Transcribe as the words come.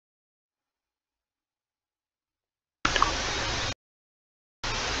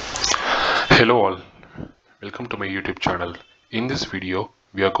Hello all, welcome to my YouTube channel. In this video,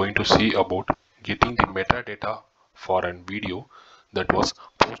 we are going to see about getting the metadata for a video that was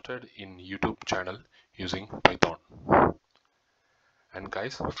posted in YouTube channel using Python. And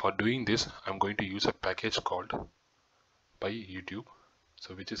guys, for doing this, I'm going to use a package called PyYouTube.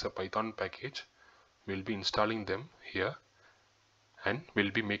 So which is a Python package. We'll be installing them here and we'll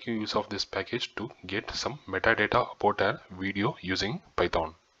be making use of this package to get some metadata about a video using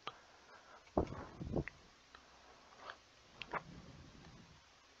Python.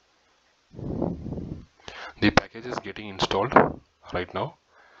 The package is getting installed right now.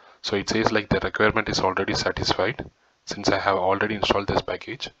 So it says like the requirement is already satisfied since I have already installed this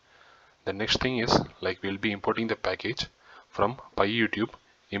package. The next thing is like we'll be importing the package from PyYouTube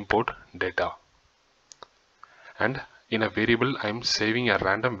import data. And in a variable I'm saving a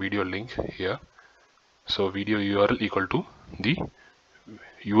random video link here. So video URL equal to the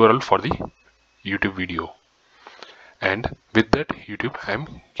URL for the YouTube video. And with that YouTube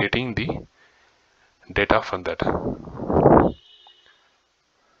I'm getting the data from that.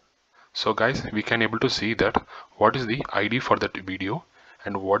 So guys, we can able to see that what is the ID for that video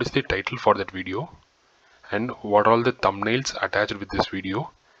and what is the title for that video and what are all the thumbnails attached with this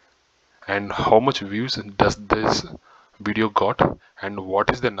video and how much views does this video got and what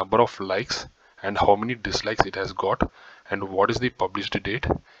is the number of likes and how many dislikes it has got and what is the published date,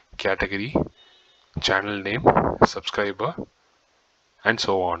 category, channel name, subscriber, and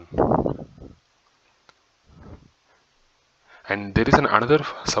so on. And there is another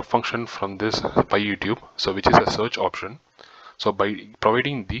sub function from this PyYouTube, so which is a search option. So by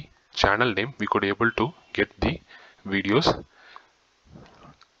providing the channel name we could able to get the videos.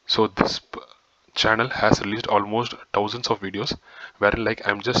 So this channel has released almost thousands of videos, wherein like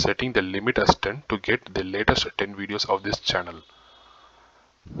I'm just setting the limit as 10 to get the latest 10 videos of this channel.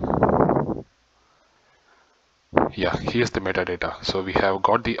 Yeah, here's the metadata. So we have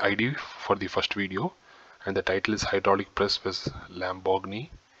got the ID for the first video and the title is hydraulic press with Lamborghini,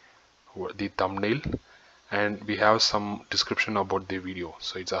 the thumbnail, and we have some description about the video.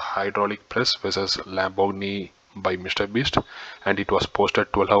 So it's a hydraulic press versus Lamborghini by Mr. Beast and it was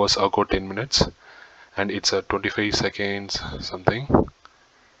posted 12 hours ago 10 minutes and it's a 25 seconds something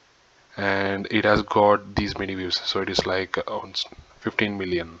and it has got these many views, so it is like 15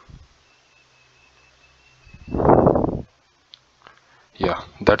 million. Yeah,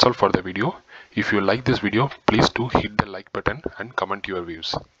 that's all for the video. If you like this video, please do hit the like button and comment your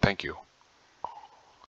views. Thank you.